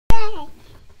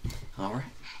All right.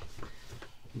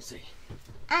 Let me see.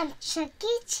 I'm Chuck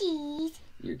E. Cheese.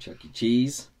 You're Chuck E.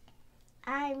 Cheese.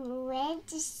 I'm Red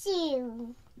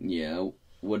Sue. Yeah.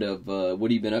 What have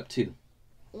you been up to?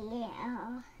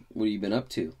 Yeah. What have you been up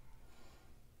to?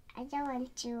 I don't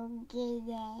want to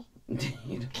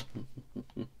get it.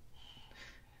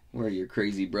 Where are your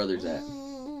crazy brothers at?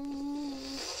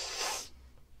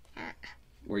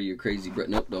 Where are your crazy brothers?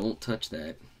 Nope, don't touch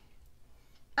that.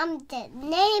 I'm the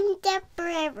name the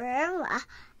river.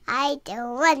 I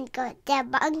don't want to go to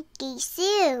monkey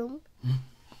zoo.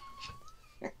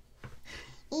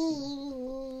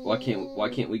 Why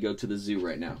can't we go to the zoo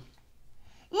right now?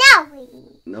 No.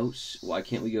 No. Why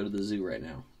can't we go to the zoo right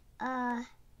now?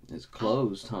 It's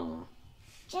closed, huh?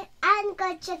 I'm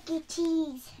going to Chuck E.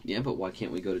 Cheese. Yeah, but why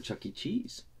can't we go to Chuck E.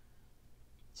 Cheese?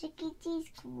 Chuck E. Cheese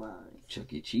closed.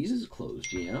 Chuck E. Cheese is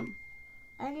closed, yeah.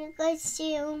 I'm going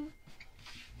to.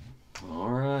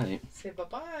 All right. Say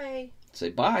bye-bye. Say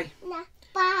bye. Nah,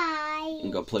 bye.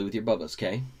 And go play with your bubbas,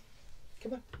 okay?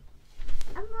 Come on.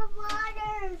 I'm a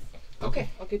water. Okay,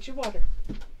 I'll get you water.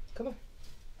 Come on.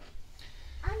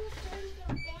 I'm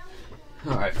going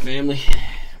to All right, family.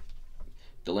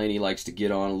 Delaney likes to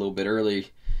get on a little bit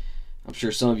early. I'm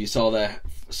sure some of you saw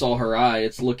her eye.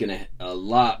 It's looking a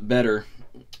lot better.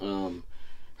 Her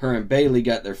and Bailey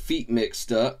got their feet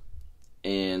mixed up,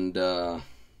 and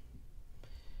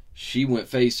she went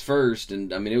face first.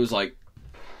 And I mean, it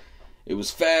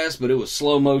was fast, but it was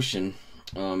slow motion.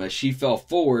 As she fell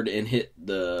forward and hit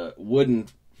the wooden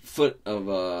foot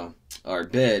of our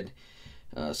bed.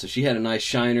 So she had a nice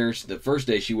shiner. The first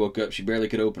day she woke up, she barely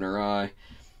could open her eye.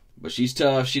 But she's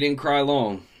tough. She didn't cry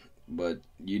long. But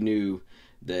you knew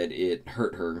that it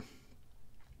hurt her.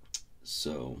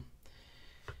 So,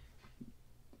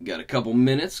 got a couple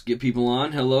minutes. Get people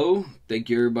on. Hello. Thank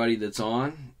you everybody that's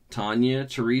on. Tanya,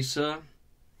 Teresa,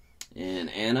 and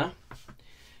Anna.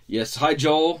 Yes, hi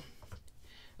Joel.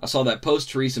 I saw that post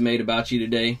Teresa made about you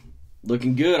today.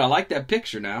 Looking good. I like that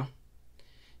picture now.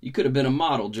 You could have been a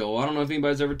model, Joel. I don't know if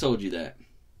anybody's ever told you that.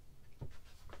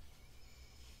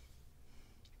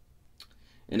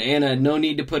 And Anna had no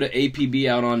need to put an APB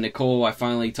out on Nicole. I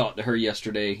finally talked to her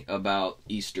yesterday about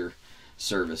Easter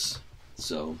service.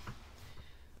 So,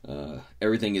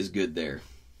 everything is good there.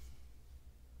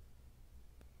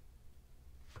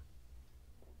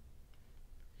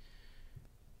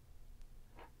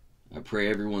 I pray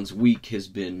everyone's week has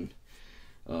been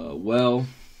well.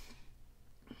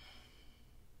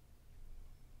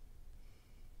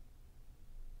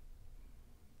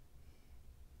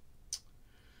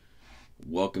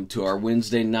 Welcome to our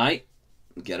Wednesday night.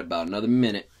 We got about another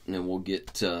minute, and then we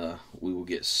will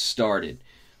get started.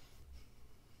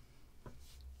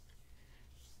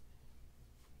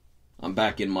 I'm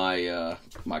back in my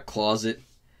my closet.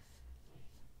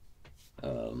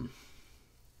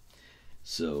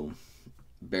 So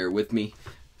bear with me.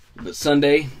 But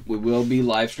Sunday we will be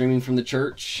live streaming from the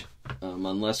church,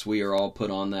 unless we are all put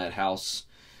on that house,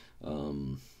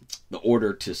 the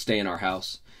order to stay in our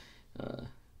house.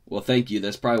 Well, thank you.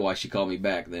 That's probably why she called me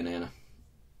back then, Anna.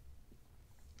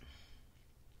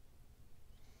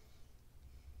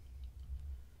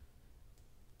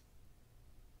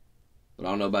 But I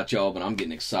don't know about y'all, but I'm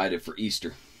getting excited for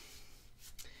Easter.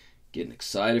 Getting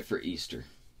excited for Easter.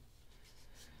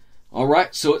 All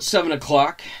right, so it's 7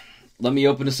 o'clock. Let me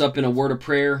open us up in a word of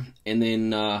prayer, and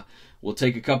then we'll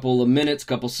take a couple of minutes,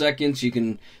 couple seconds. You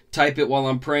can type it while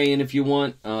I'm praying if you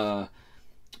want.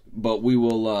 But we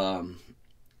will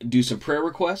do some prayer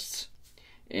requests,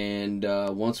 and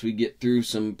once we get through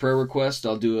some prayer requests,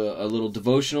 I'll do a little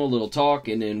devotional, a little talk,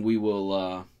 and then we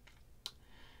will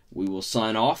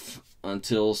sign off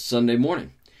until Sunday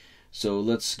morning. So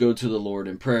let's go to the Lord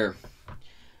in prayer.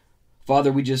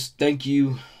 Father, we just thank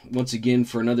you once again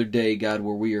for another day, God,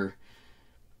 where we are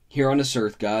here on this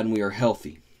earth, God, and we are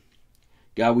healthy.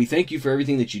 God, we thank you for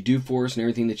everything that you do for us and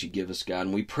everything that you give us, God,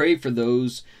 and we pray for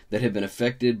those that have been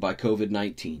affected by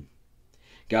COVID-19.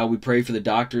 God, we pray for the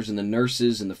doctors and the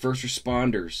nurses and the first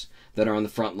responders that are on the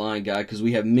front line, God, because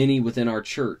we have many within our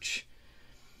church.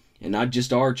 And not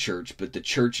just our church, but the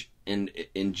church in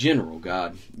general,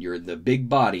 God. You're the big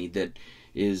body that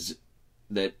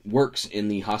works in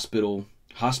the hospitals,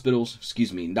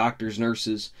 doctors,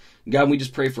 nurses. God, we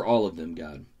just pray for all of them,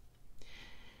 God.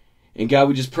 And God,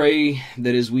 we just pray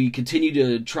that as we continue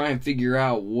to try and figure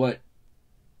out what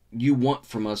you want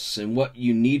from us and what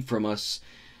you need from us,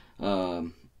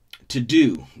 to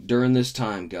do during this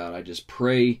time, God. I just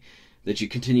pray that you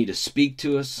continue to speak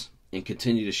to us and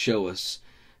continue to show us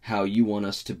how you want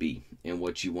us to be and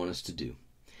what you want us to do.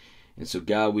 And so,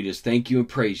 God, we just thank you and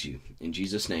praise you. In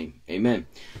Jesus' name, amen.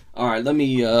 All right, let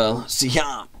me see.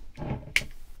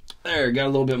 There, got a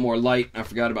little bit more light. I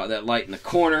forgot about that light in the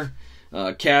corner.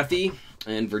 Kathy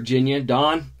and Virginia.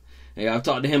 Don. Hey, I've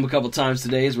talked to him a couple times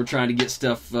today as we're trying to get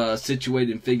stuff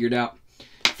situated and figured out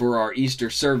for our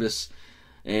Easter service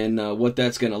and what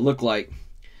that's going to look like.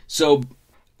 So,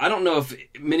 I don't know if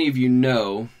many of you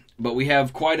know, but we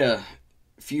have quite a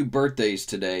few birthdays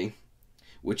today,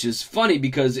 which is funny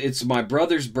because it's my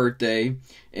brother's birthday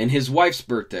and his wife's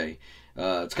birthday.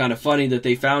 It's kind of funny that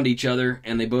they found each other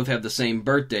and they both have the same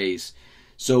birthdays.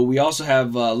 So we also have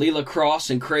Leela Cross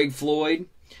and Craig Floyd.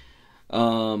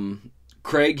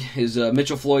 Craig is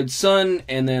Mitchell Floyd's son,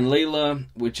 and then Layla,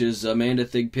 which is Amanda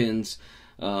Thigpen's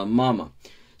mama.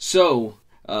 So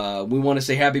we want to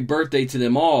say happy birthday to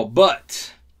them all,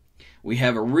 but we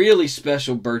have a really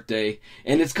special birthday,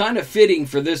 and it's kind of fitting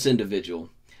for this individual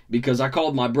because I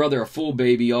called my brother a fool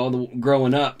baby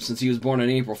growing up since he was born on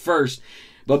April 1st.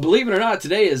 But believe it or not,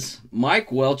 today is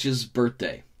Mike Welch's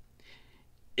birthday.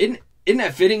 Isn't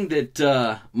that fitting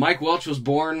that Mike Welch was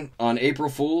born on April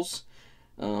Fool's?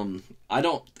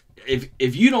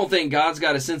 If you don't think God's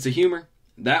got a sense of humor,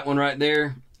 that one right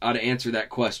there ought to answer that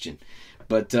question.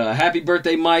 But happy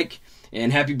birthday, Mike,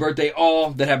 and happy birthday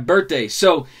all that have birthdays.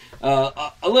 So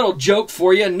a little joke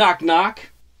for you, knock knock.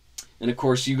 And of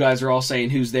course you guys are all saying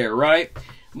who's there, right?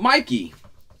 Mikey.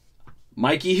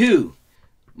 Mikey who?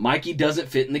 Mikey doesn't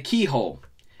fit in the keyhole.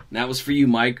 And that was for you,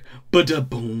 Mike.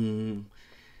 Ba-da-boom.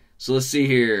 So let's see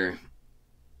here.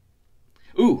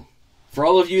 Ooh, for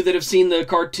all of you that have seen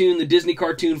the Disney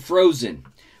cartoon Frozen,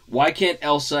 why can't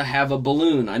Elsa have a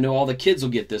balloon? I know all the kids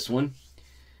will get this one.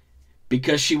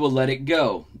 Because she will let it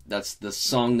go. That's the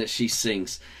song that she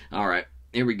sings. All right,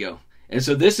 here we go. And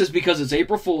so this is because it's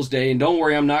April Fool's Day, and don't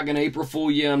worry, I'm not going to April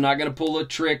Fool you. I'm not going to pull a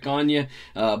trick on you,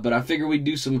 but I figure we'd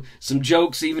do some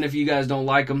jokes, even if you guys don't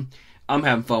like them. I'm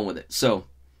having fun with it. So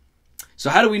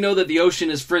how do we know that the ocean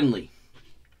is friendly?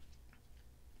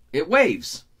 It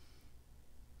waves.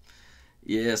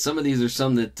 Yeah, some of these are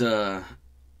some that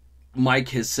Mike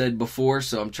has said before,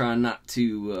 so I'm trying not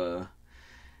to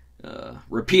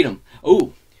repeat them.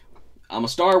 Oh, I'm a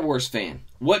Star Wars fan.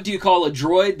 What do you call a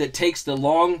droid that takes the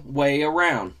long way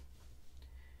around?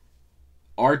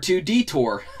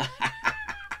 R2-D2.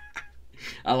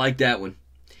 I like that one.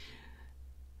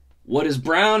 What is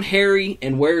brown, hairy,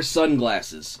 and wears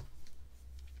sunglasses?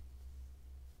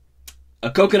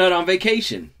 A coconut on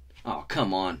vacation. Oh,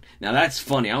 come on. Now that's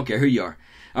funny. I don't care who you are.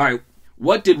 All right.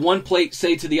 What did one plate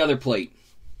say to the other plate?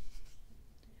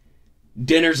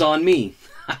 Dinner's on me.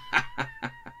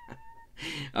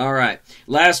 All right.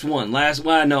 Last one.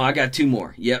 No, I got two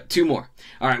more. Yep, two more.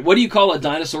 All right. What do you call a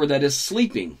dinosaur that is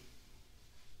sleeping?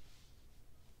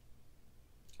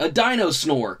 A dino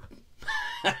snore.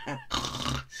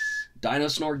 Dino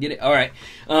snore, get it? All right.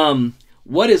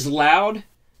 What is loud,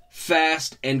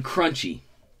 fast, and crunchy?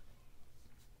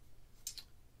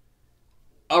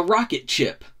 A rocket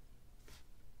chip.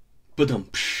 Ba-dum.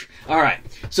 All right.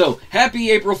 So,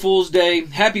 happy April Fool's Day.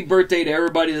 Happy birthday to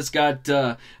everybody that's got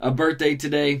a birthday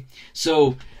today.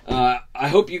 So, I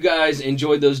hope you guys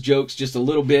enjoyed those jokes just a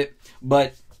little bit.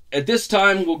 But at this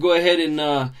time, we'll go ahead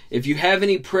and if you have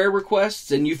any prayer requests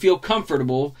and you feel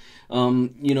comfortable,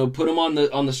 put them on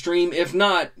the stream. If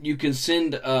not, you can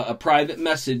send a private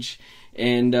message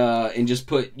and just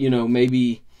put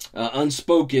maybe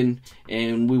unspoken,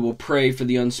 and we will pray for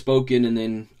the unspoken, and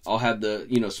then I'll have the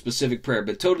specific prayer.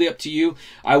 But totally up to you.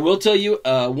 I will tell you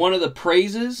one of the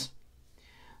praises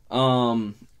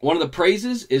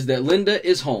is that Linda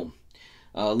is home.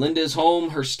 Linda is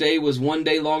home. Her stay was 1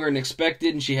 day longer than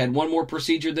expected, and she had one more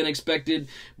procedure than expected.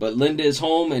 But Linda is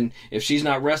home, and if she's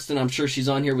not resting, I'm sure she's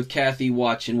on here with Kathy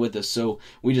watching with us. So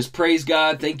we just praise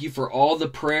God. Thank you for all the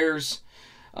prayers.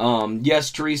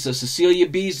 Yes, Teresa. Cecilia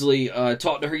Beasley,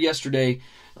 talked to her yesterday.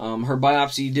 Her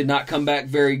biopsy did not come back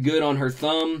very good on her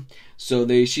thumb, so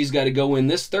she's got to go in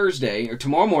this Thursday, or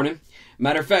tomorrow morning.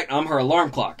 Matter of fact, I'm her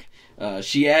alarm clock.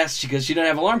 She asked, because she doesn't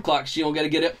have an alarm clock, she don't got to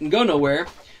get up and go nowhere.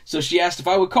 So she asked if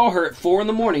I would call her at 4 in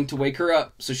the morning to wake her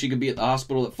up so she could be at the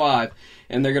hospital at 5,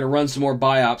 and they're going to run some more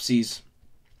biopsies.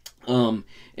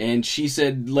 And she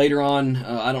said later on,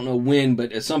 I don't know when,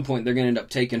 but at some point they're going to end up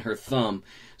taking her thumb.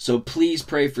 So please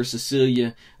pray for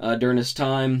Cecilia during this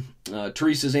time.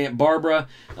 Teresa's Aunt Barbara,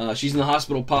 she's in the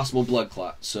hospital, possible blood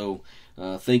clot. So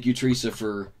thank you, Teresa,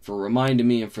 for reminding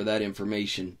me and for that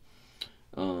information.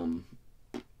 Any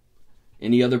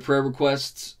other prayer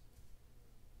requests?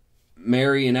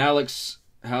 Mary and Alex,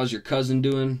 how's your cousin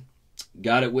doing?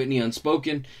 Got it, Whitney,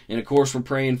 unspoken. And of course, we're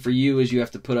praying for you as you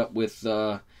have to put up with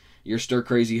your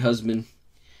stir-crazy husband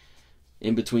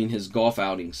in between his golf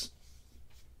outings.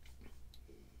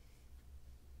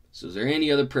 So is there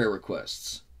any other prayer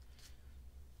requests?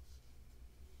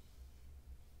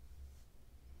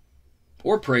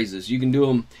 or praises. You can do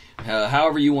them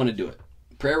however you want to do it.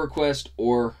 Prayer request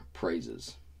or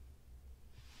praises.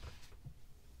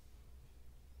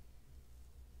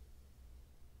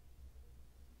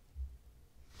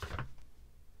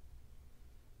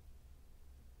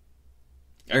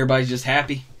 Everybody's just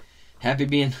happy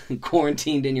being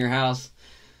quarantined in your house.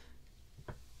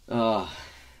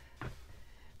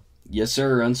 Yes,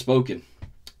 sir. Unspoken.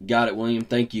 Got it, William.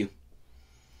 Thank you.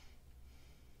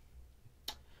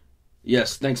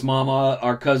 Yes, thanks, Mama.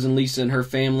 Our cousin Lisa and her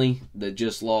family that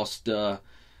just lost the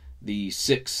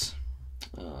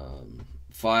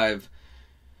 5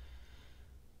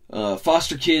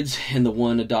 foster kids and the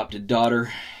 1 adopted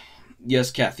daughter.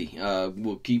 Yes, Kathy.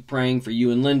 We'll keep praying for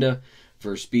you and Linda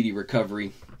for speedy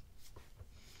recovery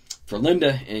for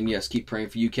Linda. And yes, keep praying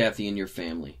for you, Kathy, and your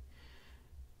family.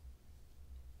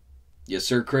 Yes,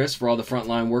 sir, Chris, for all the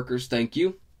frontline workers. Thank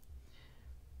you.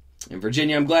 And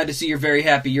Virginia, I'm glad to see you're very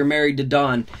happy. You're married to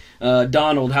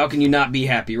Donald. How can you not be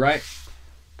happy, right?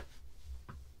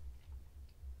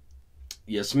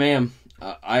 Yes, ma'am.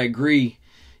 I agree.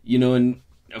 You know, and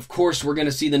of course we're going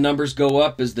to see the numbers go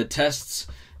up as the tests,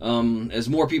 as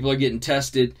more people are getting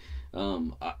tested.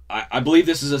 I believe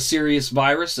this is a serious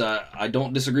virus. I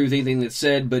don't disagree with anything that's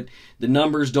said, but the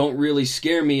numbers don't really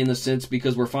scare me in the sense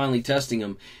because we're finally testing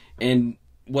them. And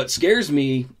what scares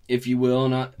me, if you will,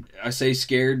 and I say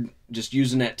scared just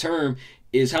using that term,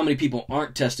 is how many people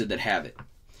aren't tested that have it.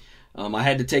 I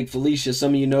had to take Felicia.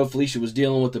 Some of you know Felicia was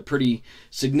dealing with a pretty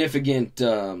significant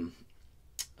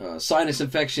sinus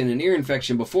infection and ear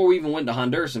infection before we even went to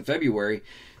Honduras in February,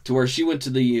 to where she went to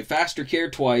the foster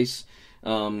care twice,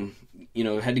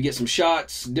 had to get some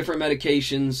shots, different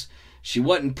medications. She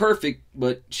wasn't perfect,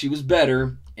 but she was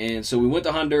better. And so we went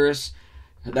to Honduras.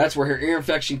 That's where her ear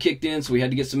infection kicked in, so we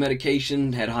had to get some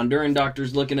medication, had Honduran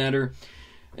doctors looking at her.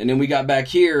 And then we got back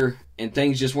here, and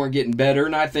things just weren't getting better.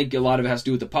 And I think a lot of it has to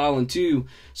do with the pollen, too.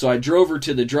 So I drove her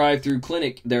to the drive-through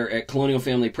clinic there at Colonial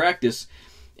Family Practice.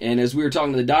 And as we were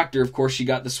talking to the doctor, of course, she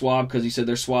got the swab because he said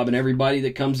they're swabbing everybody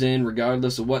that comes in,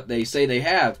 regardless of what they say they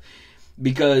have.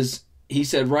 Because he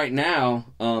said right now,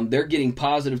 they're getting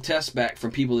positive tests back from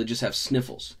people that just have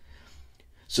sniffles.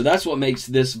 So that's what makes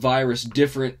this virus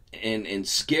different and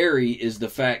scary, is the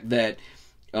fact that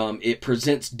it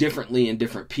presents differently in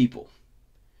different people.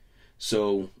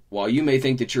 So while you may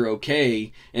think that you're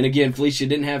okay, and again, Felicia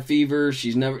didn't have fever,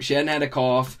 she hadn't had a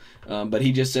cough, but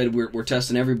he just said we're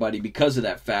testing everybody because of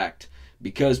that fact,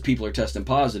 because people are testing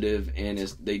positive, and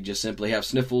they just simply have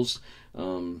sniffles.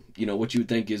 What you would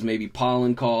think is maybe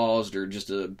pollen caused or just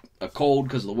a cold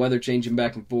because of the weather changing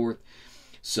back and forth.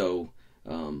 So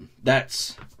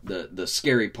that's the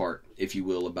scary part, if you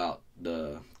will, about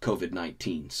the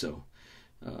COVID-19. So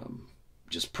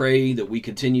just pray that we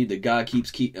continue, that God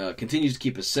continues to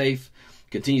keep us safe,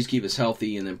 continues to keep us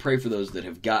healthy, and then pray for those that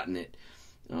have gotten it,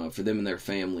 for them and their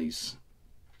families,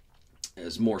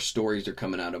 as more stories are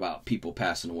coming out about people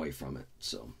passing away from it.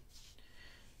 So,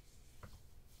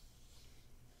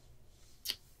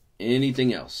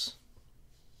 anything else?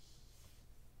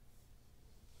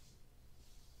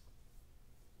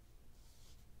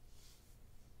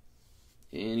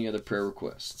 Any other prayer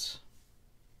requests?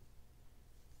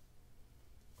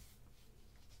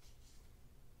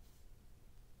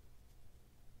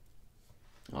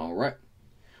 All right.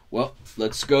 Well,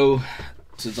 let's go.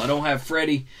 Since I don't have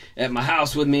Freddie at my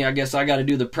house with me, I guess I got to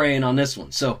do the praying on this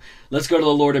one. So let's go to the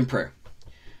Lord in prayer.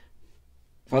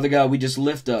 Father God, we just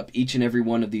lift up each and every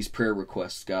one of these prayer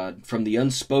requests, God. From the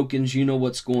unspokens, you know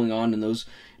what's going on in those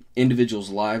individuals'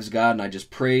 lives, God. And I just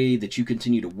pray that you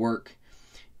continue to work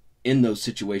in those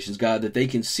situations, God, that they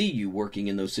can see you working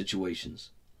in those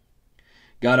situations.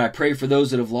 God, I pray for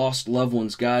those that have lost loved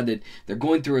ones, God, that they're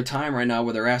going through a time right now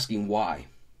where they're asking why.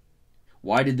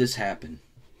 Why did this happen?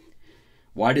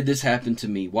 Why did this happen to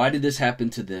me? Why did this happen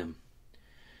to them?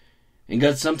 And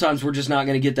God, sometimes we're just not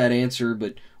going to get that answer,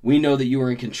 but we know that you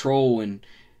are in control, and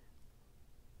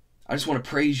I just want to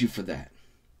praise you for that.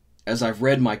 As I've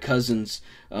read my cousin's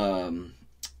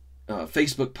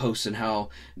Facebook posts and how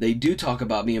they do talk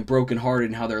about being brokenhearted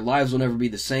and how their lives will never be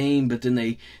the same, but then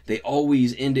they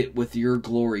always end it with your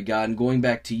glory, God, and going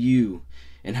back to you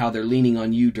and how they're leaning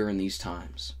on you during these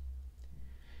times.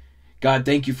 God,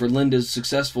 thank you for Linda's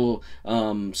successful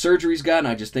surgeries, God, and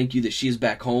I just thank you that she is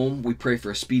back home. We pray for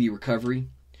a speedy recovery.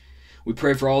 We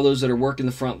pray for all those that are working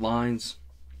the front lines.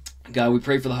 God, we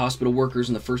pray for the hospital workers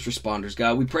and the first responders.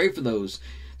 God, we pray for those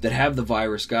that have the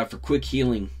virus, God, for quick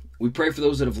healing. We pray for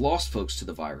those that have lost folks to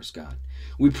the virus, God.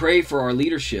 We pray for our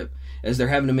leadership as they're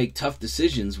having to make tough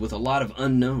decisions with a lot of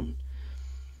unknown.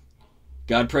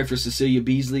 God, pray for Cecilia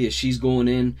Beasley as she's going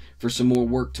in for some more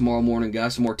work tomorrow morning,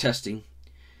 God, some more testing.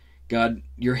 God,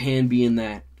 your hand be in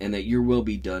that, and that your will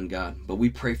be done, God. But we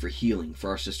pray for healing for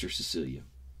our sister Cecilia.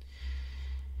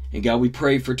 And God, we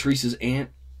pray for Teresa's aunt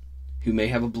who may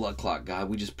have a blood clot, God.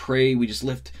 We just pray, we just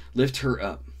lift her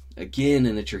up again,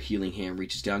 and that your healing hand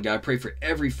reaches down. God, I pray for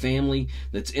every family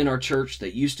that's in our church,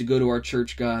 that used to go to our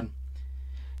church, God,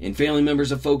 and family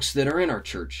members of folks that are in our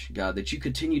church, God, that you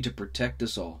continue to protect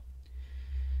us all.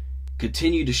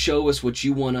 Continue to show us what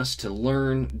you want us to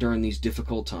learn during these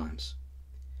difficult times.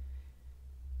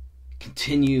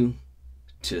 Continue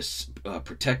to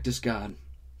protect us, God.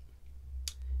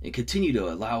 And continue to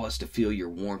allow us to feel your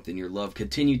warmth and your love.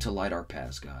 Continue to light our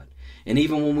paths, God. And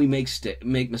even when we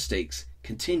make mistakes,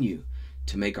 continue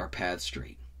to make our paths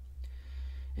straight.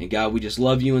 And God, we just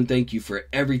love you and thank you for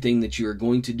everything that you are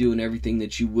going to do and everything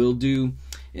that you will do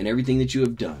and everything that you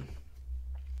have done.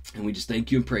 And we just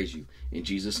thank you and praise you. In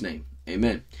Jesus' name,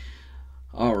 amen.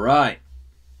 All right.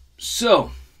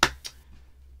 So,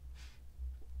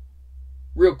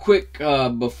 real quick,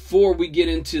 before we get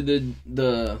into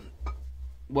the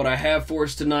what I have for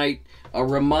us tonight, a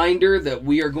reminder that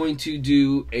we are going to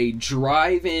do a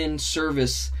drive-in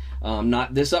service,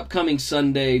 not this upcoming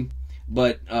Sunday,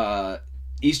 but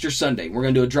Easter Sunday. We're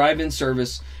going to do a drive-in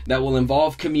service that will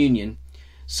involve communion.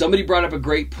 Somebody brought up a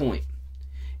great point.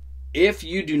 If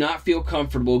you do not feel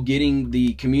comfortable getting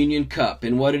the communion cup,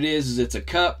 and what it is it's a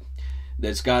cup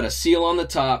that's got a seal on the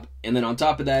top, and then on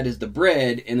top of that is the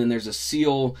bread, and then there's a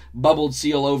seal, bubbled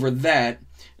seal over that,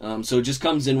 so it just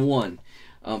comes in one.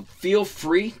 Feel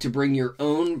free to bring your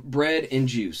own bread and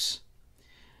juice.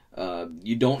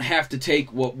 You don't have to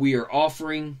take what we are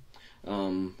offering.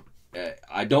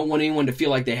 I don't want anyone to feel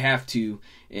like they have to.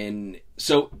 And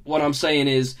so what I'm saying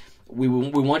is we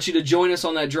want you to join us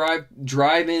on that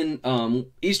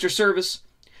drive-in Easter service.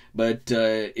 But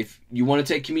if you want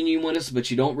to take communion with us, but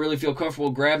you don't really feel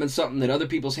comfortable grabbing something that other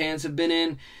people's hands have been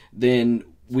in, then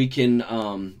we can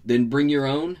then bring your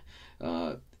own.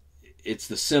 It's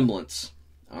the semblance.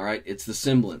 All right, it's the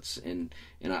semblance, and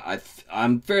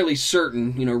I'm fairly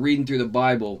certain, reading through the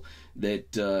Bible,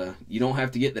 that you don't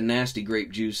have to get the nasty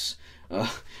grape juice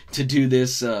to do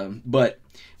this, but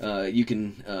you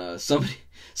can.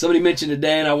 Somebody mentioned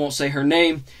today, and I won't say her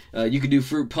name. You could do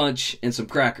fruit punch and some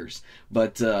crackers,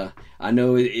 but I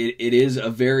know it is a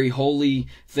very holy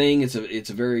thing. It's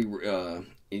a very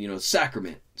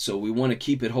sacrament. So we want to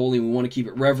keep it holy. We want to keep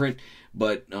it reverent,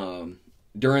 but.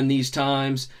 During these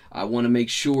times, I want to make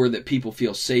sure that people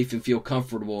feel safe and feel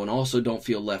comfortable and also don't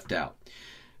feel left out.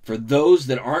 For those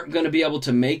that aren't going to be able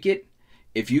to make it,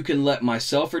 if you can let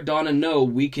myself or Donna know,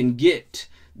 we can get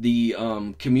the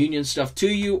communion stuff to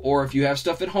you, or if you have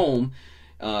stuff at home,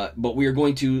 but we are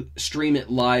going to stream it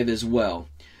live as well.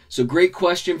 So great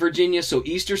question, Virginia. So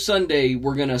Easter Sunday,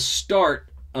 we're going to start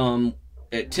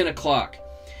at 10 o'clock.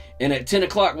 And at 10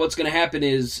 o'clock, what's going to happen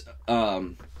is...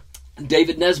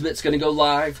 David Nesbitt's going to go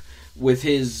live with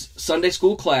his Sunday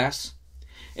school class,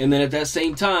 and then at that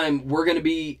same time, we're going to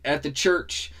be at the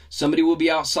church. Somebody will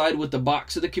be outside with the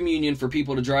box of the communion for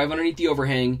people to drive underneath the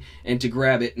overhang and to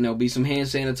grab it, and there'll be some hand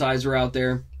sanitizer out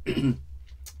there. And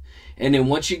then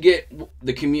once you get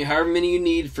the communion, however many you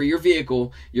need for your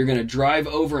vehicle, you're going to drive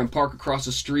over and park across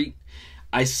the street.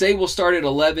 I say we'll start at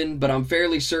 11, but I'm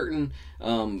fairly certain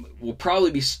we'll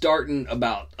probably be starting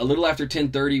about a little after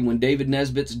 10:30 when David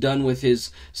Nesbitt's done with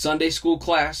his Sunday school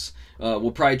class.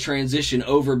 We'll probably transition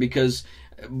over because,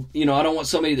 I don't want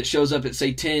somebody that shows up at,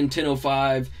 say,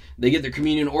 10:05, they get their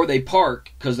communion, or they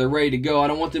park because they're ready to go. I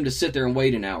don't want them to sit there and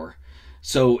wait an hour.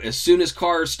 So as soon as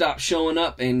cars stop showing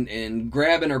up and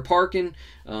grabbing or parking,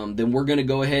 then we're going to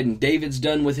go ahead, and David's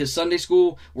done with his Sunday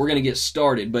school, we're going to get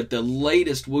started. But the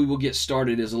latest we will get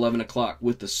started is 11 o'clock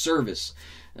with the service.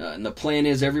 And the plan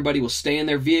is everybody will stay in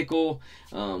their vehicle.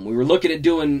 We were looking at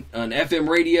doing an FM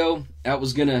radio. That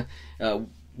was going to...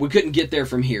 we couldn't get there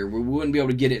from here. We wouldn't be able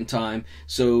to get it in time.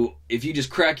 So if you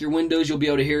just crack your windows, you'll be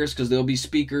able to hear us because there'll be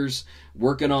speakers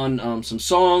working on some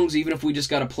songs, even if we just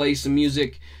got to play some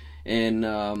music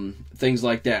and things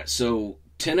like that. So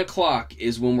 10 o'clock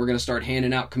is when we're going to start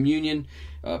handing out communion.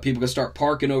 People can start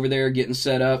parking over there, getting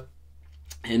set up.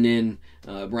 And then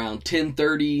around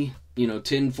 10:30,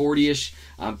 10:40ish,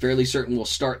 I'm fairly certain we'll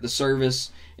start the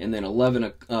service. And then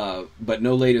 11, but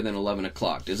no later than 11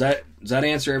 o'clock. Does that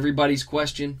answer everybody's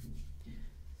question?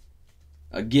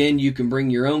 Again, you can bring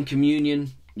your own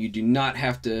communion. You do not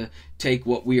have to take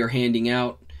what we are handing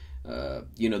out.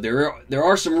 There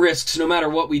are some risks no matter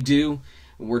what we do.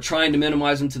 We're trying to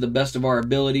minimize them to the best of our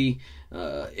ability,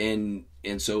 and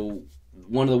so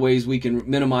one of the ways we can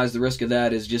minimize the risk of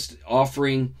that is just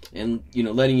offering and,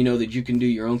 letting you know that you can do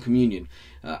your own communion.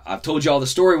 I've told you all the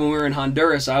story when we were in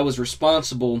Honduras. I was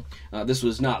responsible, this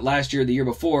was not last year, the year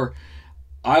before,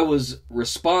 I was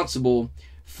responsible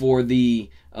for the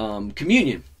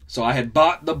communion. So I had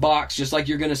bought the box, just like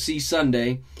you're going to see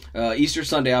Sunday, Easter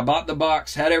Sunday. I bought the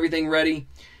box, had everything ready,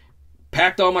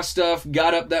 packed all my stuff,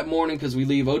 got up that morning because we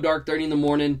leave dark 30 in the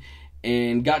morning,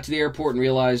 and got to the airport and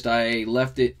realized I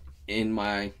left it in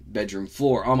my bedroom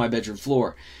floor, on my bedroom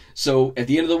floor. So at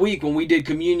the end of the week, when we did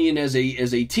communion as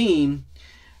a team,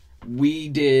 we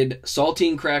did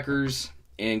saltine crackers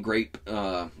and grape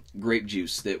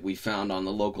juice that we found on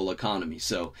the local economy.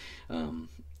 So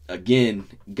again,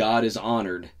 God is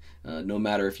honored. No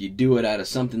matter if you do it out of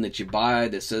something that you buy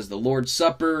that says the Lord's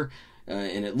Supper,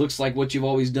 and it looks like what you've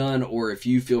always done, or if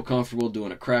you feel comfortable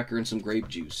doing a cracker and some grape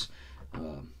juice.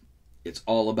 It's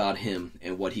all about Him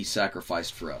and what He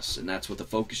sacrificed for us, and that's what the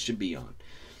focus should be on.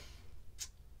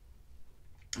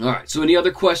 All right, so any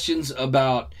other questions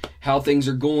about how things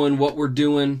are going, what we're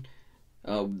doing?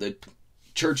 The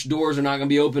church doors are not going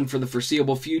to be open for the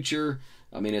foreseeable future.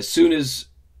 I mean, as soon as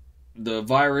the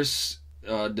virus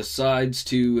decides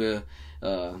to,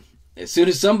 as soon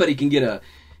as somebody can get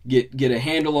a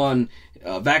handle on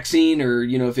vaccine, or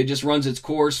if it just runs its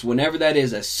course, whenever that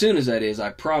is, as soon as that is, I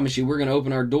promise you, we're going to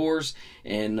open our doors.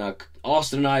 And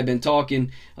Austin and I have been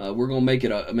talking. We're going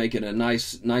to make it a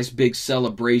nice big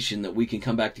celebration that we can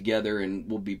come back together, and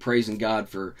we'll be praising God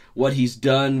for what He's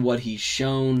done, what He's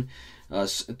shown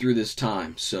us through this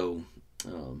time. So,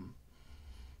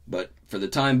 but for the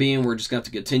time being, we're just going to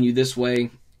have to continue this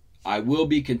way. I will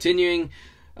be continuing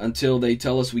until they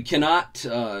tell us we cannot,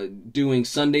 doing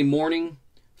Sunday morning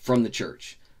from the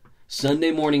church.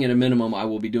 Sunday morning at a minimum, I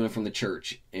will be doing from the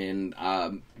church. And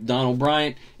Donald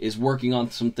Bryant is working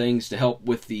on some things to help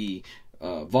with the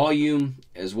volume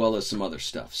as well as some other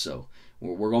stuff. So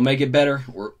we're going to make it better.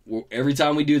 We're every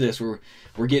time we do this,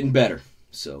 we're getting better.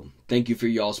 So thank you for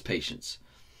y'all's patience.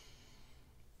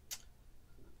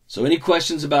 So any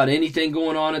questions about anything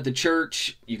going on at the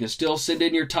church, you can still send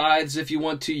in your tithes if you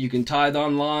want to. You can tithe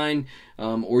online,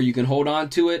 or you can hold on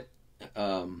to it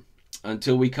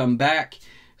until we come back.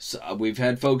 So we've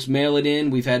had folks mail it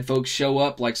in. We've had folks show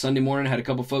up, like Sunday morning. I had a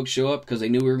couple folks show up because they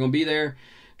knew we were going to be there,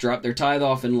 dropped their tithe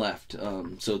off and left.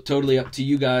 So totally up to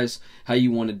you guys how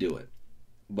you want to do it.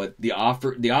 But the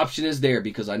option is there,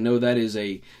 because I know that is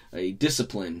a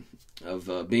discipline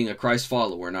of being a Christ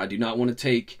follower, and I do not want to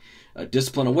take a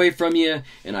discipline away from you,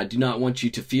 and I do not want you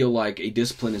to feel like a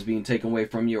discipline is being taken away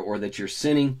from you or that you're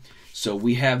sinning. So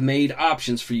we have made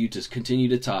options for you to continue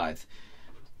to tithe.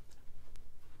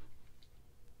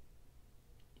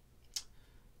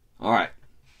 All right.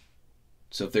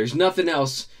 So if there's nothing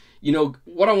else,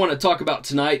 what I want to talk about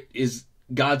tonight is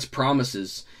God's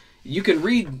promises. You can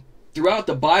read throughout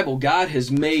the Bible, God has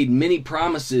made many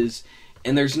promises,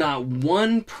 and there's not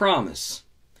one promise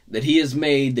that He has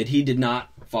made that He did not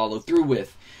follow through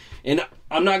with. And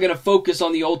I'm not going to focus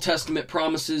on the Old Testament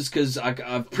promises, because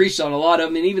I've preached on a lot of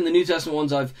them, and even the New Testament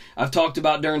ones I've talked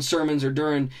about during sermons or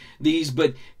during these.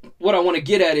 But what I want to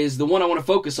get at is, the one I want to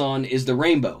focus on is the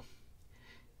rainbow.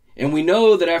 And we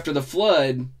know that after the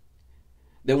flood,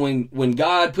 that when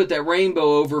God put that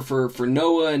rainbow over for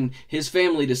Noah and his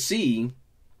family to see,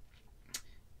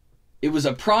 it was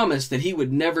a promise that He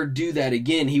would never do that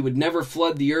again. He would never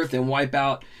flood the earth and wipe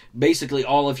out basically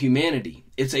all of humanity.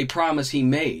 It's a promise He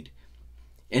made.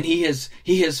 And he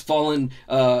has fallen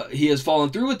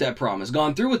through with that promise,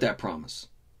 gone through with that promise.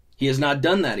 He has not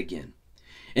done that again.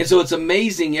 And so it's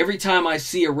amazing, every time I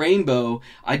see a rainbow,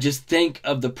 I just think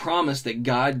of the promise that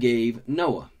God gave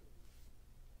Noah.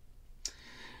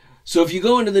 So if you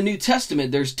go into the New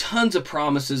Testament, there's tons of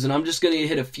promises, and I'm just going to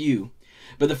hit a few.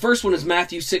 But the first one is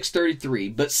Matthew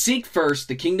 6:33. But seek first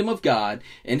the kingdom of God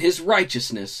and His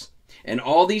righteousness, and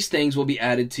all these things will be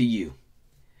added to you.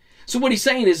 So what He's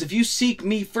saying is, if you seek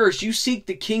Me first, you seek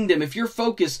the kingdom, if you're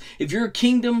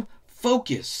kingdom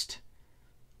focused,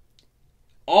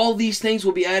 all these things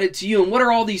will be added to you. And what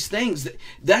are all these things?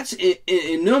 That's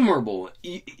innumerable.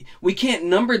 We can't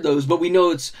number those, but we know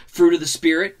it's fruit of the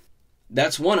Spirit.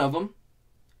 That's one of them.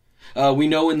 We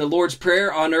know in the Lord's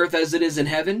Prayer, on earth as it is in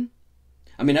heaven.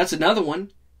 I mean, that's another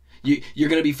one. You're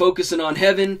going to be focusing on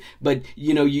heaven, but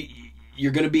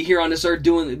you're going to be here on this earth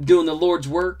doing the Lord's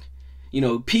work.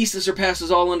 Peace that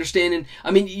surpasses all understanding.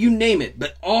 I mean, you name it,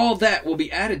 but all that will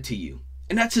be added to you.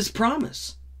 And that's His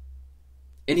promise.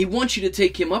 And He wants you to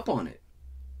take Him up on it.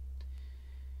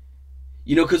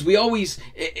 Because we always,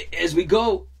 as we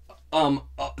go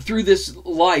through this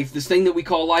life, this thing that we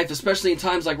call life, especially in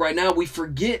times like right now, we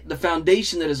forget the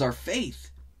foundation that is our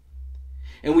faith.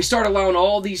 And we start allowing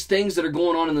all these things that are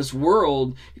going on in this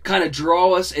world kind of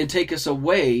draw us and take us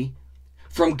away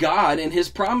from God and His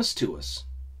promise to us.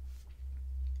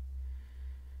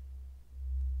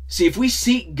 See, if we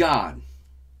seek God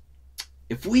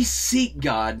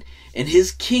and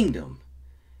His kingdom,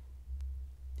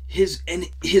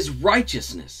 His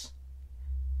righteousness,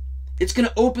 it's going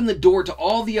to open the door to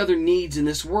all the other needs in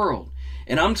this world.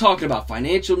 And I'm talking about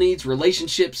financial needs,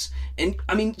 relationships, and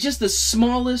I mean just the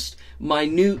smallest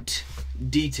minute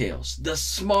details. The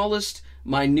smallest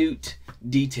minute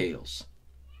details.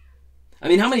 I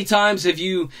mean, how many times have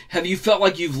you felt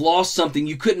like you've lost something,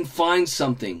 you couldn't find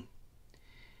something?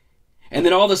 And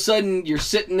then all of a sudden you're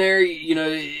sitting there, you know,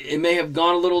 it may have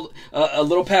gone a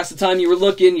little past the time you were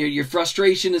looking, your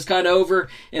frustration is kind of over,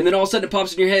 and then all of a sudden it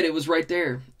pops in your head, it was right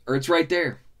there, or it's right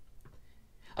there.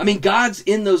 I mean, God's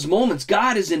in those moments.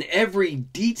 God is in every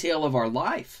detail of our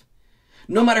life,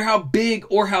 no matter how big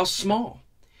or how small.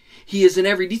 He is in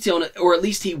every detail, or at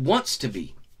least He wants to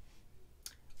be.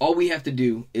 All we have to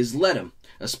do is let Him,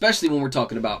 especially when we're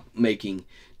talking about making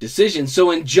decisions. So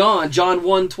in John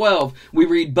 1:12, we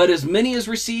read, "But as many as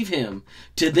receive Him,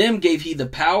 to them gave He the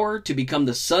power to become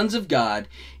the sons of God,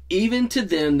 even to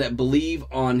them that believe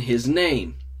on His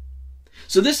name."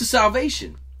 So this is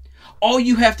salvation. All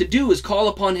you have to do is call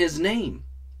upon His name.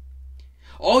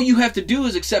 All you have to do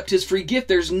is accept His free gift.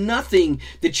 There's nothing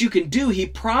that you can do. He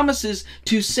promises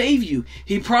to save you.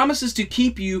 He promises to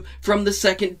keep you from the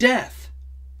second death.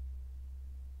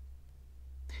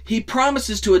 He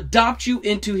promises to adopt you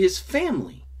into His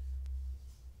family.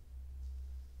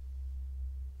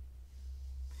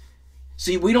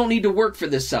 See, we don't need to work for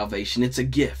this salvation. It's a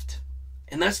gift.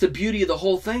 And that's the beauty of the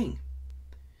whole thing.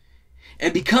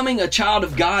 And becoming a child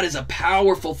of God is a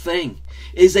powerful thing.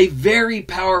 It is a very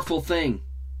powerful thing.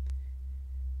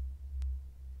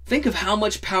 Think of how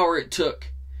much power it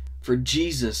took for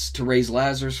Jesus to raise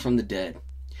Lazarus from the dead.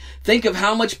 Think of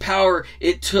how much power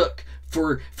it took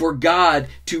for God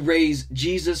to raise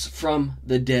Jesus from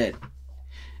the dead.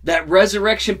 That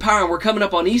resurrection power, and we're coming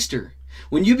up on Easter.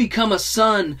 When you become a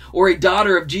son or a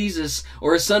daughter of Jesus,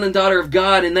 or a son and daughter of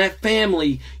God in that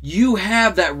family, you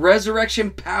have that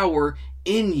resurrection power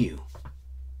in you.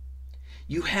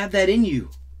 You have that in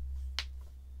you.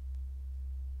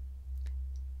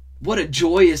 What a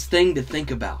joyous thing to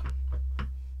think about.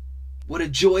 What a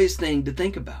joyous thing to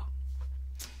think about.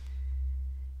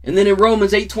 And then in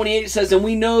Romans 8:28 it says, "And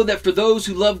we know that for those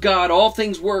who love God, all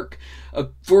things work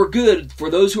for good for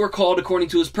those who are called according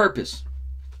to His purpose."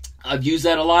 I've used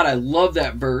that a lot. I love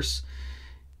that verse.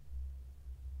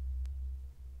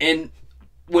 And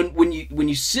when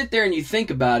you sit there and you think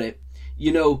about it,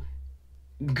 you know,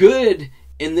 good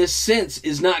in this sense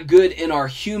is not good in our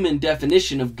human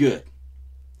definition of good.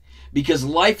 Because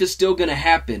life is still going to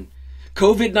happen.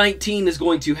 COVID-19 is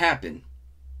going to happen.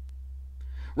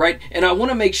 Right? And I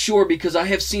want to make sure, because I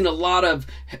have seen a lot of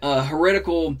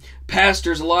heretical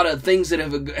pastors, a lot of things that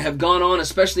have gone on,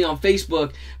 especially on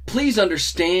Facebook. Please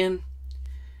understand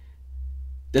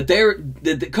that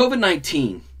that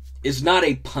COVID-19 is not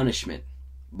a punishment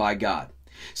by God.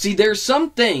 See, there are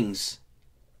some things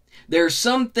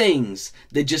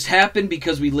that just happen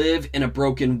because we live in a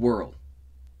broken world.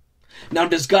 Now,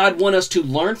 does God want us to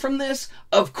learn from this?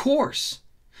 Of course.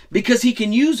 Because He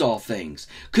can use all things.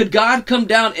 Could God come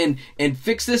down and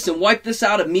fix this and wipe this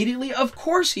out immediately? Of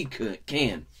course He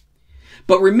can.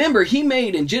 But remember, He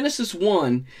made in Genesis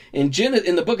 1, in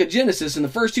the book of Genesis, in the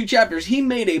first 2 chapters, He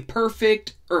made a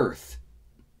perfect earth.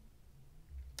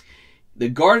 The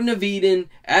Garden of Eden,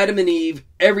 Adam and Eve,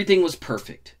 everything was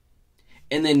perfect.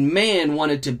 And then man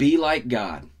wanted to be like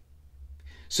God.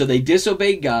 So they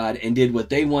disobeyed God and did what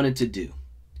they wanted to do.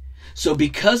 So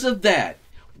because of that,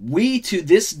 we to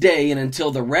this day and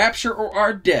until the rapture or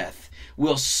our death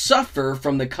will suffer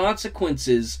from the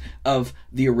consequences of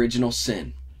the original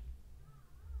sin.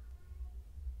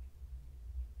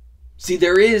 See,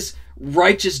 there is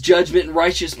righteous judgment and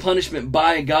righteous punishment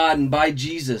by God and by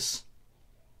Jesus.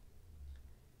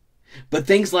 But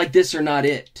things like this are not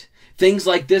it. Things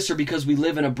like this are because we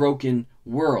live in a broken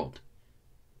world.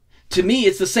 To me,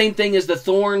 it's the same thing as the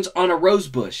thorns on a rose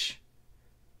bush.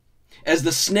 As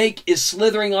the snake is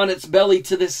slithering on its belly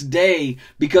to this day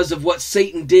because of what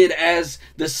Satan did as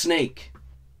the snake.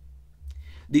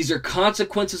 These are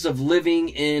consequences of living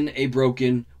in a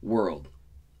broken world.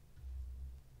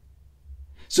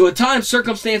 So at times,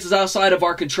 circumstances outside of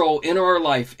our control enter our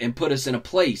life and put us in a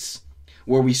place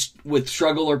where with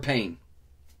struggle or pain.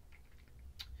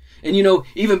 And you know,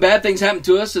 even bad things happen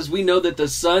to us, as we know that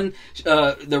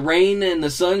the rain and the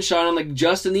sun shine on the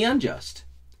just and the unjust.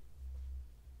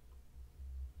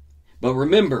 But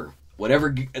remember,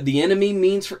 Whatever the enemy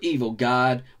means for evil,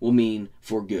 God will mean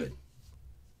for good.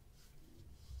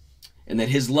 And that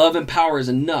his love and power is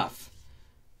enough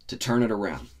to turn it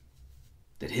around.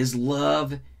 That his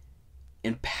love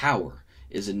and power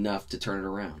is enough to turn it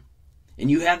around. And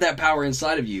you have that power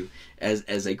inside of you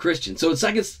as a Christian. So in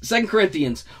 2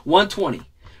 Corinthians 1:20,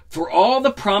 for all the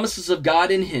promises of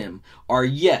God in him are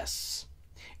yes,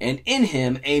 and in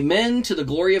him amen to the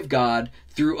glory of God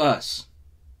through us.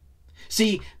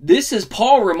 See, this is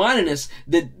Paul reminding us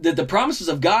that the promises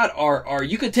of God are,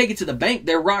 you could take it to the bank,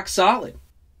 they're rock solid.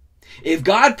 If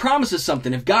God promises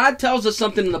something, if God tells us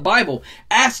something in the Bible,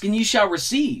 ask and you shall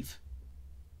receive.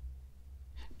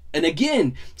 And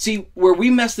again, see, where we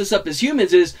mess this up as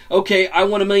humans is, okay, I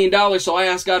want $1 million, so I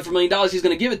ask God for $1 million, he's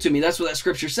going to give it to me. That's what that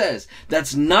scripture says.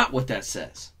 That's not what that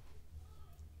says.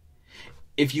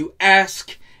 If you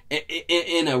ask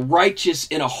in a righteous,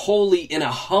 in a holy, in a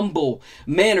humble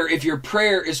manner, if your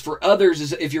prayer is for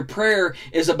others, if your prayer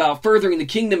is about furthering the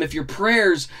kingdom, if your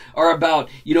prayers are about,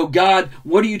 God,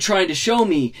 what are you trying to show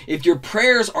me? If your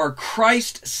prayers are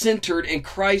Christ-centered and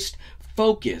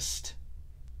Christ-focused,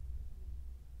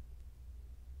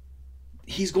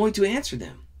 he's going to answer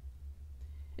them.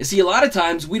 And see, a lot of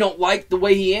times we don't like the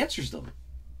way he answers them.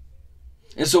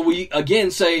 And so we, again,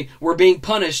 say we're being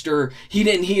punished, or he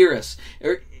didn't hear us,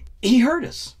 or he heard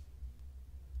us.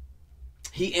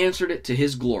 He answered it to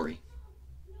his glory.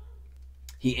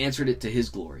 He answered it to his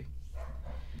glory.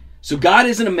 So God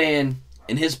isn't a man,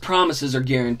 and his promises are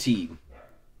guaranteed.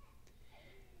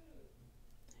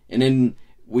 And then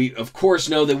we, of course,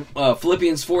 know that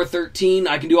Philippians 4:13,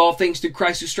 I can do all things through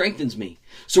Christ who strengthens me.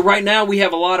 So right now we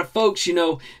have a lot of folks,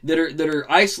 that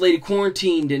are isolated,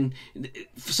 quarantined, and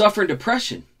suffering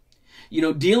depression.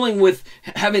 Dealing with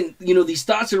having, these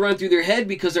thoughts that run through their head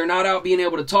because they're not out being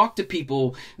able to talk to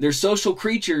people. They're social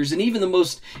creatures, and even the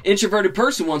most introverted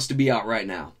person wants to be out right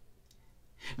now.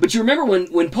 But you remember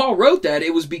when Paul wrote that,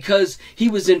 it was because he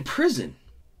was in prison.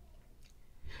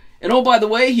 And oh, by the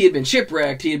way, he had been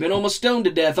shipwrecked. He had been almost stoned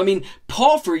to death. I mean,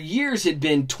 Paul for years had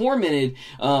been tormented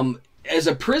as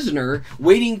a prisoner,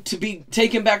 waiting to be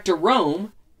taken back to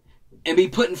Rome and be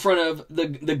put in front of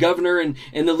the governor and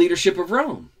the leadership of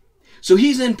Rome. So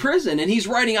he's in prison and he's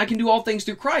writing, I can do all things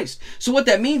through Christ. So what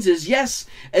that means is, yes,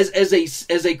 as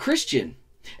a Christian,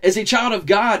 as a child of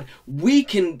God, we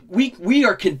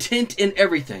are content in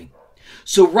everything.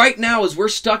 So right now, as we're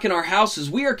stuck in our houses,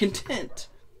 we are content.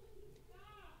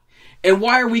 And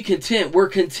why are we content? We're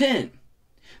content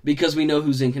because we know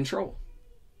who's in control.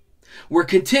 We're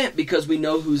content because we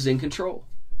know who's in control.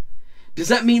 Does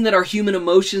that mean that our human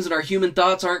emotions and our human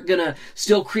thoughts aren't going to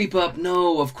still creep up?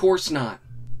 No, of course not.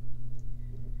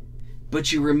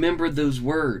 But you remember those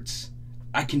words.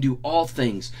 I can do all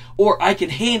things, or I can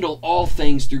handle all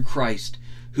things through Christ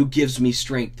who gives me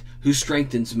strength, who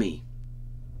strengthens me.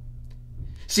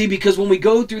 See, because when we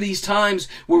go through these times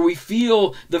where we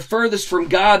feel the furthest from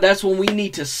God, that's when we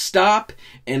need to stop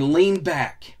and lean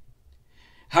back.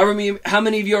 How many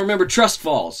of you remember trust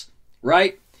falls,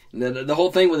 right? The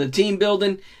whole thing with the team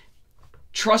building.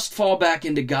 Trust fall back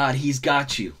into God. He's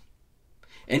got you.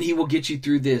 And he will get you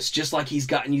through this, just like he's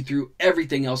gotten you through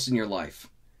everything else in your life.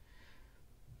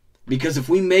 Because if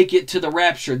we make it to the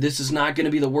rapture, this is not going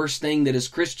to be the worst thing that as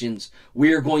Christians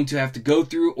we are going to have to go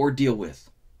through or deal with.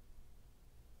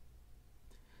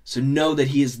 So know that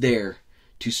he is there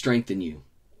to strengthen you.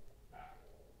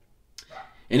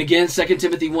 And again, 2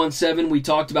 Timothy 1:7 we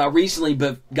talked about recently,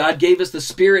 but God gave us the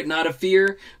spirit not of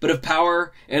fear, but of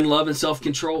power and love and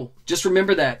self-control. Just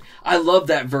remember that. I love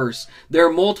that verse. There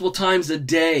are multiple times a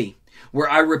day where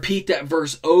I repeat that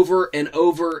verse over and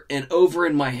over and over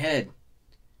in my head.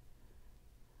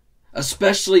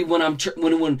 Especially when I'm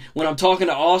talking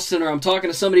to Austin, or I'm talking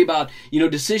to somebody about,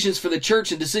 decisions for the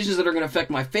church and decisions that are going to affect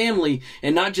my family,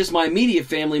 and not just my immediate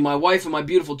family, my wife and my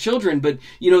beautiful children, but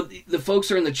the folks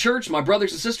who are in the church, my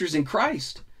brothers and sisters in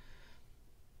Christ.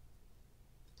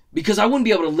 Because I wouldn't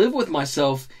be able to live with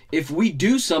myself if we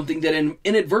do something that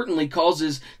inadvertently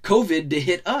causes COVID to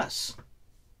hit us.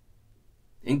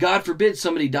 And God forbid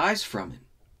somebody dies from it.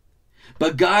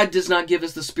 But God does not give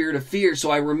us the spirit of fear, so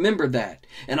I remember that.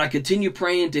 And I continue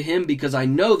praying to him because I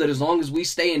know that as long as we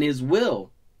stay in his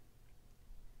will,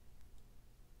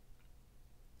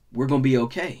 we're going to be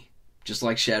okay. Just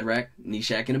like Shadrach,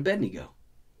 Meshach, and Abednego.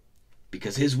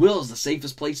 Because his will is the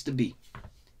safest place to be.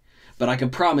 But I can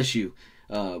promise you,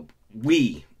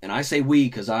 we, and I say we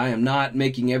because I am not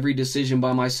making every decision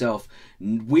by myself,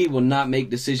 we will not make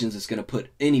decisions that's going to put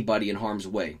anybody in harm's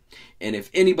way. And if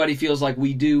anybody feels like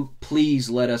we do, please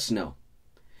let us know.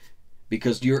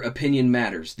 Because your opinion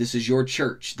matters. This is your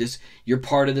church. You're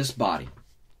part of this body.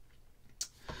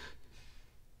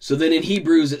 So then in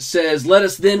Hebrews it says, let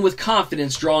us then with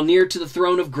confidence draw near to the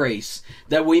throne of grace,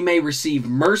 that we may receive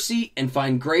mercy and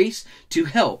find grace to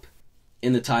help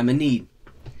in the time of need.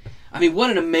 I mean,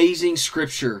 what an amazing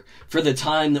scripture for the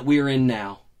time that we are in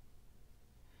now.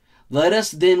 Let us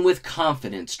then with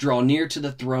confidence draw near to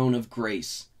the throne of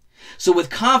grace. So with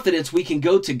confidence we can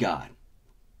go to God.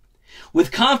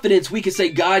 With confidence we can say,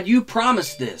 God, you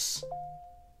promised this.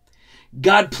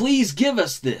 God, please give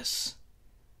us this.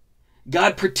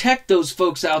 God, protect those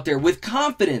folks out there. With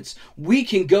confidence, we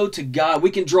can go to God.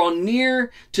 We can draw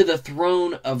near to the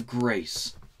throne of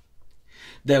grace,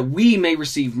 that we may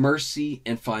receive mercy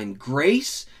and find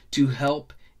grace to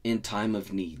help in time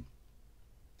of need.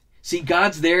 See,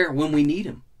 God's there when we need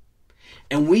Him.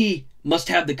 And we must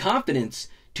have the confidence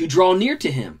to draw near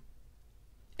to Him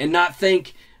and not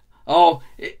think,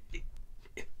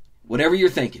 whatever you're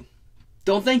thinking,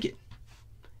 don't think it.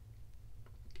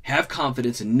 Have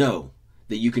confidence and know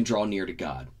that you can draw near to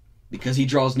God because He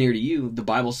draws near to you. The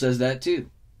Bible says that too.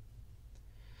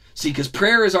 See, because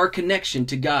prayer is our connection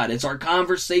to God. It's our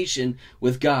conversation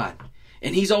with God.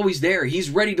 And He's always there.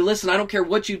 He's ready to listen. I don't care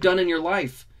what you've done in your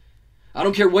life. I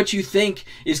don't care what you think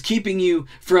is keeping you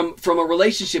from a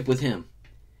relationship with Him.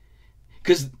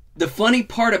 Because the funny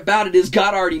part about it is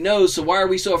God already knows, so why are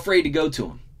we so afraid to go to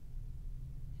Him?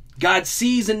 God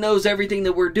sees and knows everything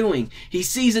that we're doing. He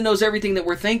sees and knows everything that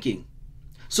we're thinking.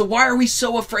 So why are we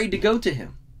so afraid to go to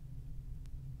Him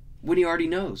when He already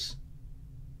knows?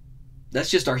 That's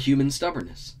just our human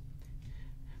stubbornness.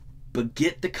 But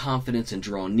get the confidence and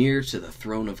draw near to the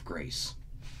throne of grace.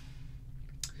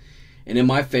 And in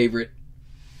my favorite,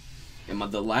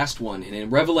 the last one, and in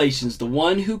Revelations, the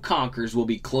one who conquers will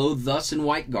be clothed thus in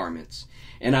white garments,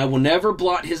 and I will never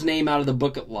blot his name out of the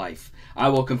book of life. I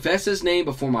will confess his name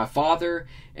before my Father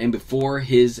and before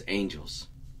his angels.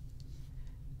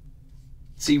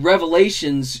 See,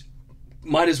 Revelations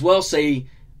might as well say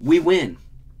we win.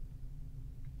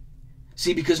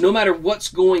 See, because no matter what's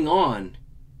going on,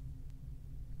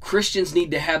 Christians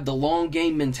need to have the long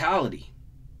game mentality.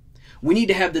 We need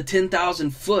to have the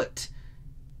 10,000 foot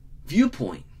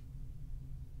viewpoint.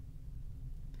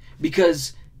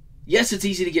 Because yes, it's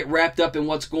easy to get wrapped up in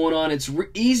what's going on. It's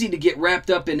easy to get wrapped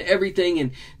up in everything,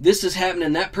 and this is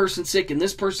happening, that person's sick, and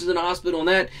this person's in the hospital, and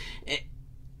that.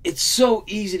 It's so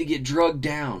easy to get drugged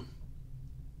down.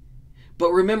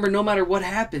 But remember, no matter what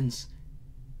happens,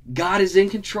 God is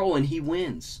in control, and He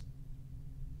wins.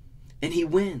 And He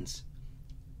wins.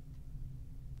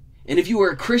 And if you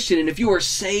are a Christian, and if you are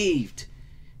saved,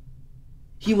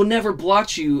 He will never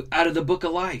blot you out of the book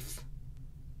of life.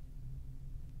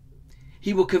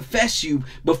 He will confess you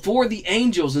before the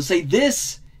angels and say,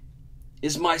 this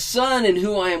is my Son in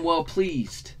whom I am well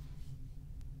pleased.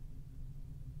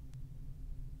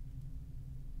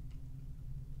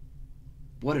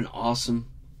 What an awesome,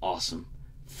 awesome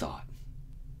thought.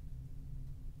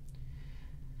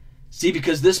 See,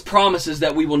 because this promises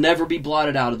that we will never be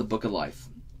blotted out of the book of life.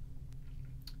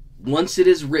 Once it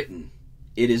is written,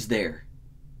 it is there.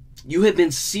 You have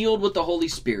been sealed with the Holy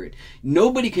Spirit.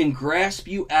 Nobody can grasp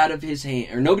you out of His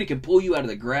hand, or nobody can pull you out of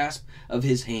the grasp of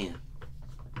His hand.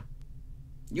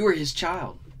 You are His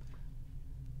child.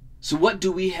 So what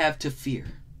do we have to fear?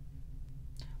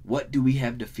 What do we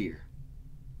have to fear?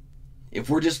 If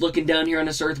we're just looking down here on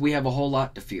this earth, we have a whole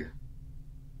lot to fear.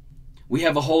 We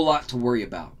have a whole lot to worry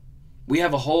about. We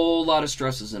have a whole lot of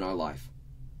stresses in our life.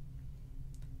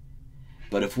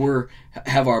 But if we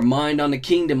have our mind on the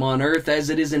kingdom on earth as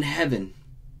it is in heaven,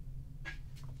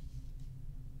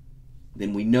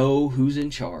 then we know who's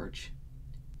in charge.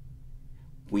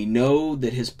 We know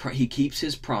that He keeps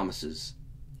His promises.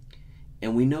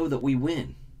 And we know that we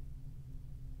win.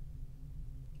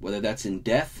 Whether that's in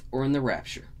death or in the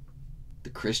rapture. The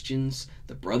Christians,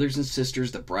 the brothers and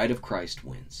sisters, the bride of Christ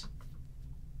wins.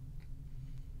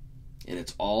 And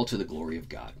it's all to the glory of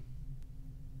God.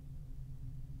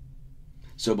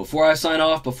 So before I sign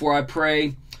off, before I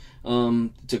pray,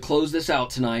 to close this out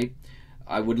tonight,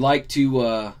 I would like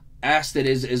to ask that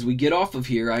as we get off of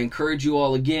here, I encourage you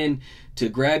all again to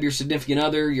grab your significant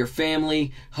other, your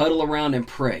family, huddle around and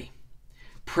pray.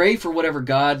 Pray for whatever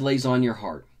God lays on your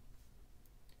heart.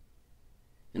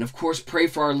 And of course, pray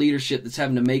for our leadership that's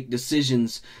having to make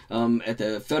decisions at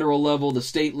the federal level, the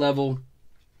state level,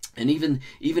 and even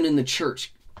in the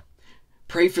church.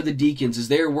 Pray for the deacons as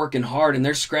they're working hard and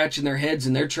they're scratching their heads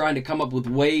and they're trying to come up with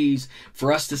ways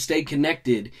for us to stay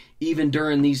connected, even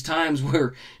during these times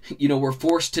where, we're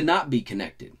forced to not be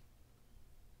connected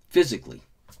physically.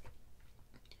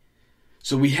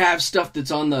 So we have stuff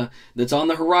that's on the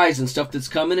horizon, stuff that's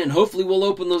coming, and hopefully we'll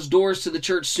open those doors to the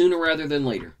church sooner rather than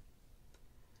later.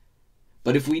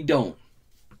 But if we don't,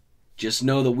 Just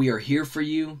know that we are here for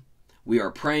you, we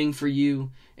are praying for you,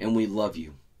 and we love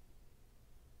you.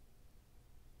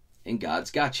 And God's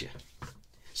got you.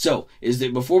 So,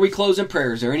 before we close in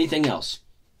prayer, is there anything else?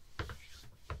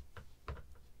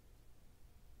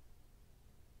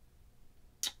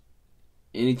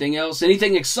 Anything else?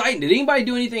 Anything exciting? Did anybody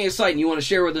do anything exciting you want to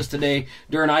share with us today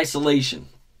during isolation?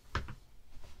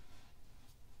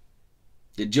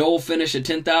 Did Joel finish a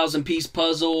 10,000 piece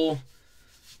puzzle?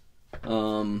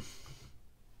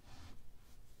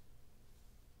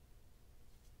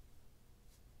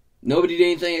 Nobody did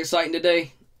anything exciting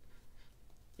today?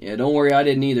 Yeah, don't worry, I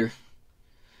didn't either.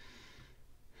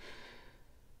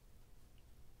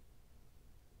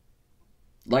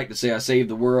 Like to say I saved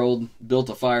the world,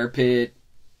 built a fire pit,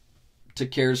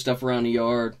 took care of stuff around the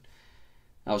yard.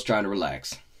 I was trying to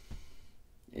relax.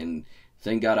 And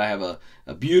thank God I have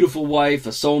a beautiful wife, a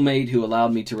soulmate who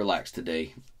allowed me to relax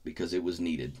today because it was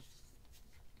needed.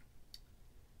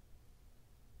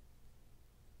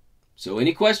 So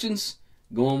any questions?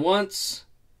 Going once?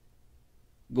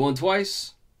 Going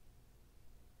twice?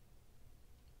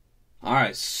 All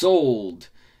right, sold.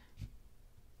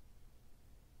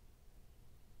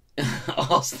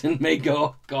 Austin may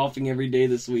go golfing every day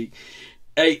this week.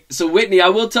 Hey, so Whitney, I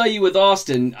will tell you with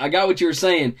Austin, I got what you were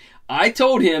saying. I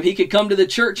told him he could come to the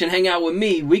church and hang out with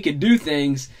me. We could do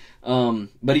things,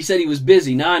 but he said he was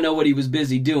busy. Now I know what he was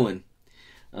busy doing.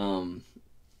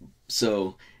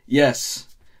 So yes,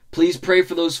 please pray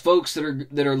for those folks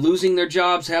that are losing their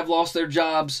jobs, have lost their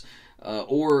jobs,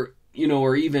 or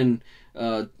even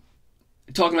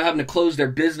talking about having to close their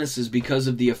businesses because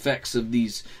of the effects of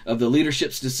the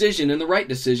leadership's decision and the right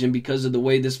decision because of the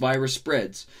way this virus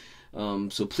spreads.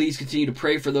 So please continue to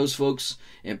pray for those folks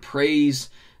and praise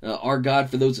our God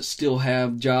for those that still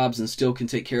have jobs and still can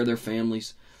take care of their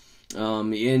families.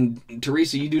 And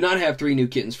Teresa, you do not have 3 new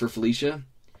kittens for Felicia.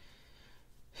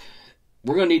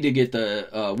 We're going to need to get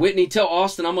the Whitney, tell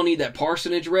Austin I'm going to need that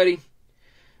parsonage ready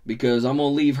because I'm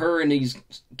going to leave her and these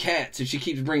cats. If she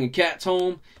keeps bringing cats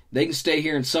home, they can stay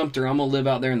here in Sumter. I'm going to live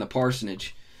out there in the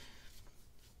parsonage.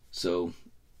 So,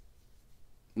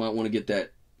 might want to get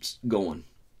that going.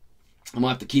 I'm going to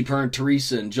have to keep her and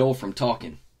Teresa and Joel from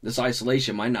talking. This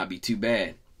isolation might not be too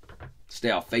bad. Stay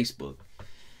off Facebook.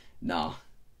 Nah.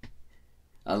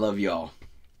 I love y'all.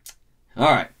 All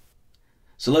right.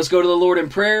 So let's go to the Lord in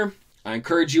prayer. I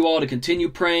encourage you all to continue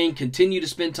praying, continue to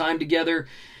spend time together.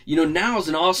 Now is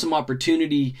an awesome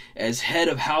opportunity as head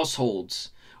of households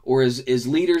or as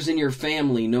leaders in your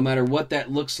family, no matter what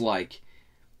that looks like,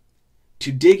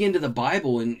 to dig into the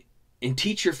Bible and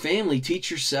teach your family, teach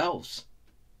yourselves.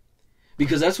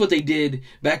 Because that's what they did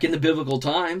back in the biblical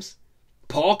times.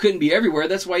 Paul couldn't be everywhere.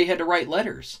 That's why he had to write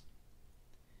letters.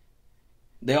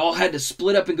 They all had to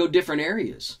split up and go different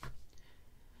areas.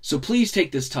 So please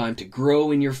take this time to grow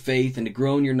in your faith and to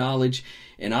grow in your knowledge.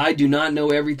 And I do not know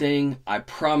everything. I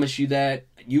promise you that.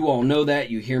 You all know that.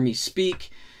 You hear me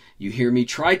speak. You hear me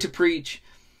try to preach.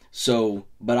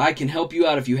 But I can help you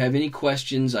out if you have any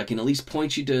questions. I can at least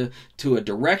point you to a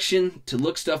direction to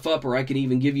look stuff up, or I can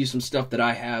even give you some stuff that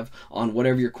I have on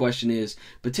whatever your question is.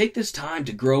 But take this time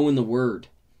to grow in the Word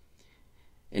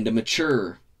and to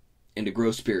mature and to grow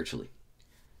spiritually.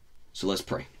 So let's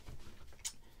pray.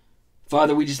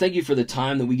 Father, we just thank you for the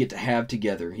time that we get to have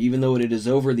together, even though it is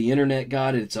over the internet,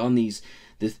 God, and it's on the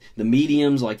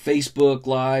mediums like Facebook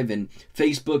Live and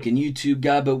Facebook and YouTube,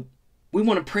 God, but we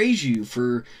want to praise you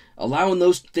for allowing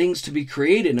those things to be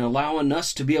created and allowing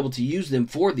us to be able to use them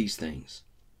for these things.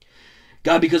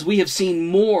 God, because we have seen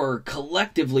more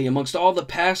collectively amongst all the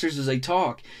pastors as they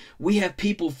talk, we have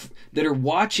people that are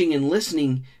watching and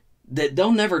listening that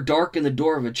they'll never darken the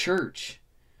door of a church,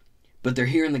 but they're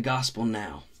hearing the gospel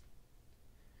now.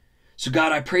 So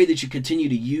God, I pray that you continue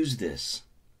to use this.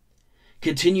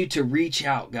 Continue to reach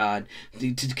out, God,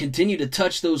 to continue to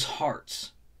touch those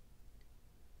hearts.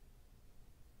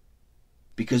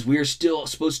 Because we are still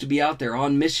supposed to be out there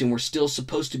on mission. We're still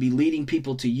supposed to be leading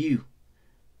people to you.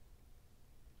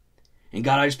 And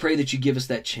God, I just pray that you give us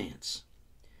that chance.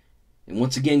 And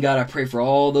once again, God, I pray for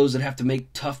all those that have to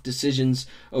make tough decisions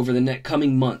over the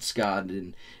coming months, God,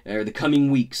 or the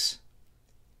coming weeks.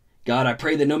 God, I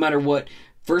pray that no matter what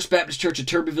First Baptist Church of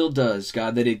Turbeville does,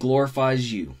 God, that it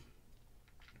glorifies you.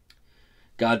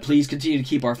 God, please continue to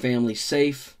keep our families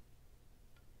safe.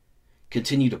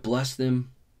 Continue to bless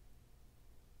them.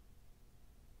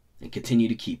 And continue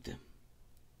to keep them.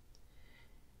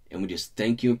 And we just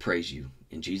thank you and praise you.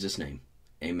 In Jesus' name,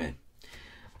 amen.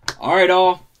 All right,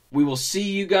 all. We will see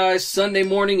you guys Sunday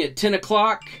morning at 10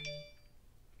 o'clock.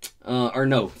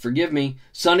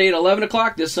 Sunday at 11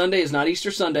 o'clock. This Sunday is not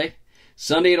Easter Sunday.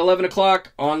 Sunday at 11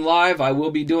 o'clock on live. I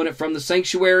will be doing it from the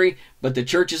sanctuary, but the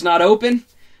church is not open.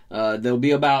 There'll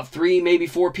be about 3, maybe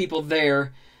 4 people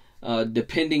there,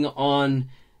 depending on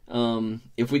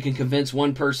if we can convince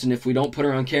one person, if we don't put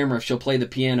her on camera, if she'll play the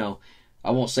piano.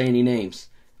 I won't say any names.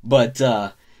 But,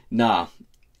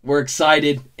 we're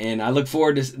excited, and I look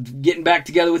forward to getting back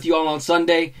together with you all on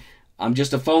Sunday. I'm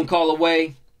just a phone call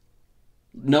away.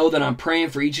 Know that I'm praying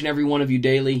for each and every one of you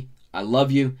daily. I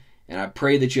love you, and I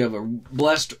pray that you have a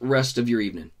blessed rest of your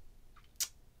evening.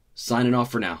 Signing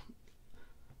off for now.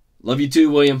 Love you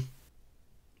too, William.